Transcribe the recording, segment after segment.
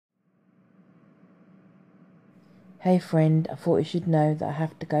Hey friend, I thought you should know that I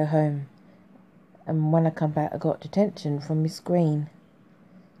have to go home. And when I come back I got detention from Miss Green.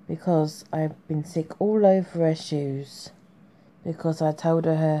 Because I've been sick all over her shoes. Because I told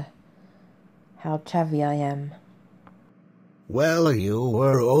her how chavvy I am. Well, you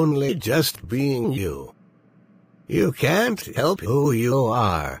were only just being you. You can't help who you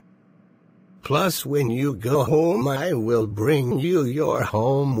are. Plus, when you go home, I will bring you your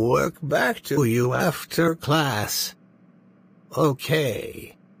homework back to you after class.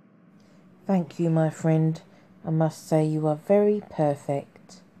 Okay. Thank you, my friend. I must say you are very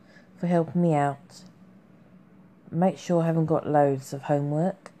perfect for helping me out. Make sure I haven't got loads of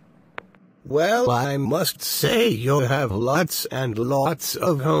homework. Well, I must say you have lots and lots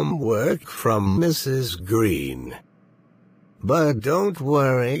of homework from Mrs. Green. But don't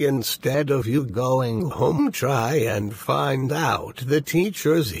worry, instead of you going home, try and find out the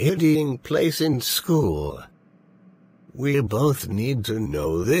teacher's hiding place in school. We both need to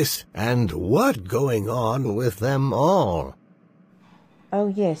know this and what's going on with them all. Oh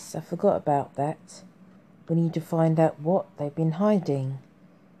yes, I forgot about that. We need to find out what they've been hiding.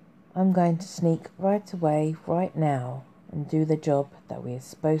 I'm going to sneak right away, right now, and do the job that we were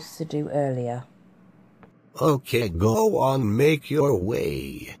supposed to do earlier. Okay, go on, make your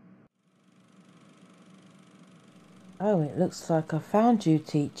way. Oh, it looks like I found you,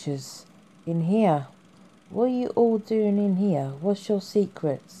 teachers. In here. What are you all doing in here? What's your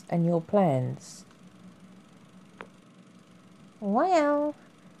secrets and your plans? Well,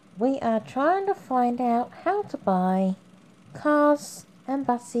 we are trying to find out how to buy cars and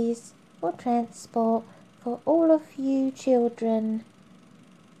buses for transport for all of you children.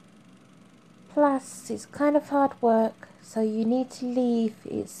 Plus, it's kind of hard work, so you need to leave.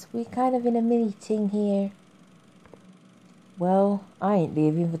 We're kind of in a meeting here. Well, I ain't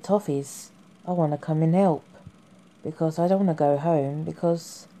leaving for toffees. I want to come and help. Because I don't want to go home,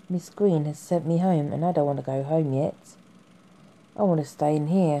 because Miss Green has sent me home and I don't want to go home yet. I want to stay in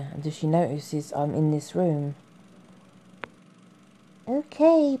here until she notices I'm in this room.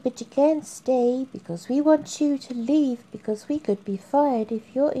 Okay, but you can't stay because we want you to leave because we could be fired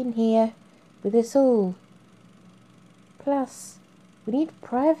if you're in here with us all. Plus, we need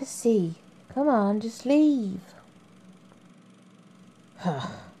privacy. Come on, just leave.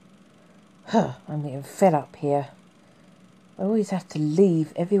 I'm getting fed up here. I always have to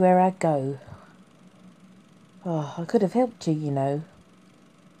leave everywhere I go. Oh, I could have helped you, you know.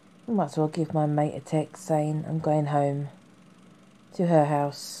 I might as well give my mate a text saying I'm going home. To her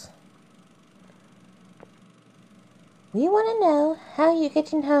house. We want to know how you're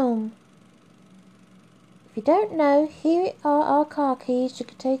getting home. If you don't know, here are our car keys. You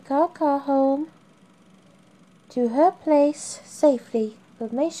can take our car home to her place safely.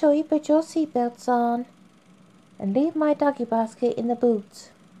 But make sure you put your seatbelts on and leave my doggy basket in the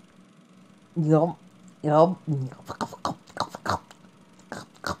boot. Yum, yum.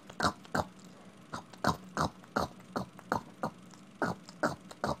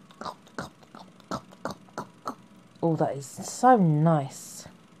 Oh, that is so nice.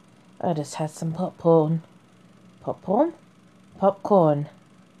 I just had some popcorn. Popcorn? Popcorn.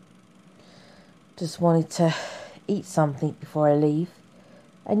 Just wanted to eat something before I leave.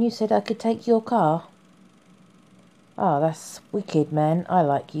 And you said I could take your car? Oh, that's wicked, man. I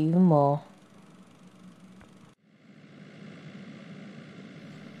like you even more.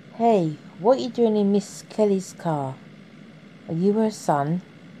 Hey, what are you doing in Miss Kelly's car? Are you her son?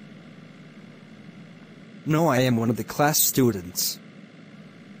 No, I am one of the class students.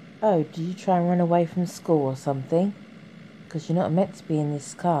 Oh, did you try and run away from school or something? Because you're not meant to be in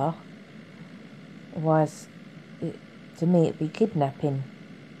this car. Otherwise, to me it'd be kidnapping.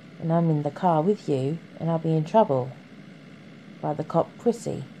 And I'm in the car with you, and I'll be in trouble. By the cop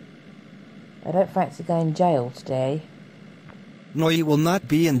Prissy. I don't fancy going to jail today. No, you will not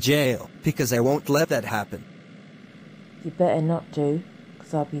be in jail, because I won't let that happen. You better not do,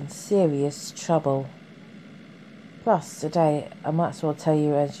 because I'll be in serious trouble. Plus, today, I might as well tell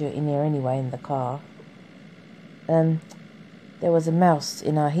you as you're in here anyway in the car. There was a mouse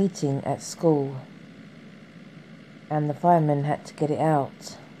in our heating at school. And the fireman had to get it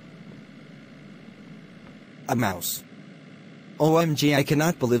out. A mouse. OMG, I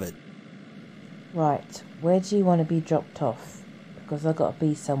cannot believe it. Right, where do you want to be dropped off? Because I've got to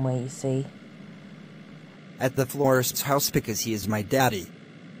be somewhere, you see. At the florist's house because he is my daddy.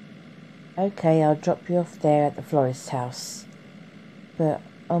 Okay, I'll drop you off there at the florist's house. But,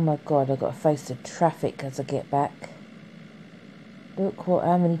 oh my god, I've got to face the traffic as I get back. Look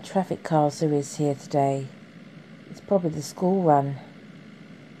how many traffic cars there is here today. It's probably the school run.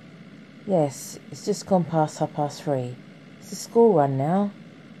 Yes, it's just gone past 3:30. It's a school run now.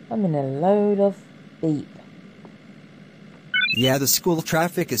 I'm in a load of beep. Yeah, the school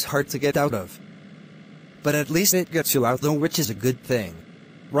traffic is hard to get out of. But at least it gets you out though, which is a good thing.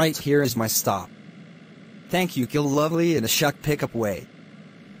 Right here is my stop. Thank you, Gil Lovely, in a shuck pickup way.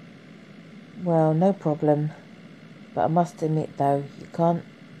 Well, no problem. But I must admit though, you can't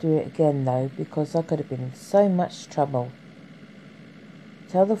do it again though, because I could have been in so much trouble.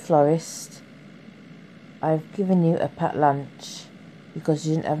 Tell the florist I've given you a packed lunch because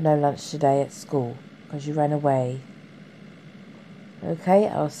you didn't have no lunch today at school because you ran away. Okay,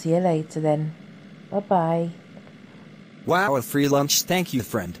 I'll see you later then. Bye-bye. Wow, a free lunch, thank you,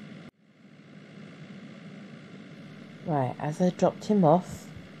 friend. Right, as I dropped him off,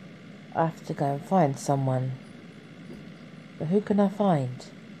 I have to go and find someone. But who can I find?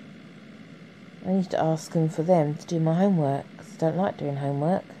 I need to ask them for them to do my homework, because I don't like doing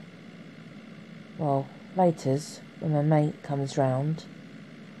homework. Well, later's, when my mate comes round.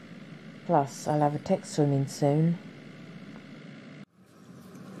 Plus, I'll have a text from him soon.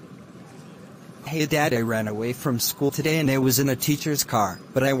 Hey Dad, I ran away from school today and I was in a teacher's car,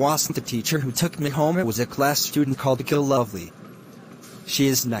 but I wasn't the teacher who took me home, it was a class student called Gil Lovely. She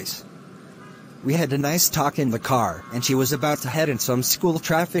is nice. We had a nice talk in the car, and she was about to head in some school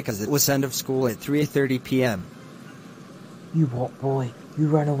traffic as it was end of school at 3:30 p.m. You what, boy? You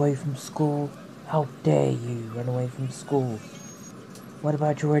ran away from school? How dare you run away from school? What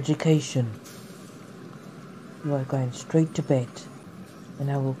about your education? You are going straight to bed, and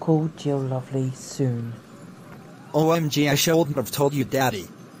I will call Jill Lovely soon. OMG, I shouldn't have told you, Daddy.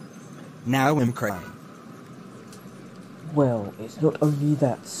 Now I'm crying. Well, it's not only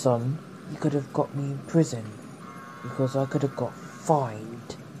that, son. You could have got me in prison, because I could have got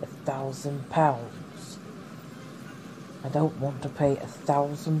fined £1,000. I don't want to pay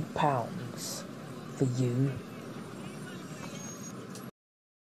 £1,000 for you.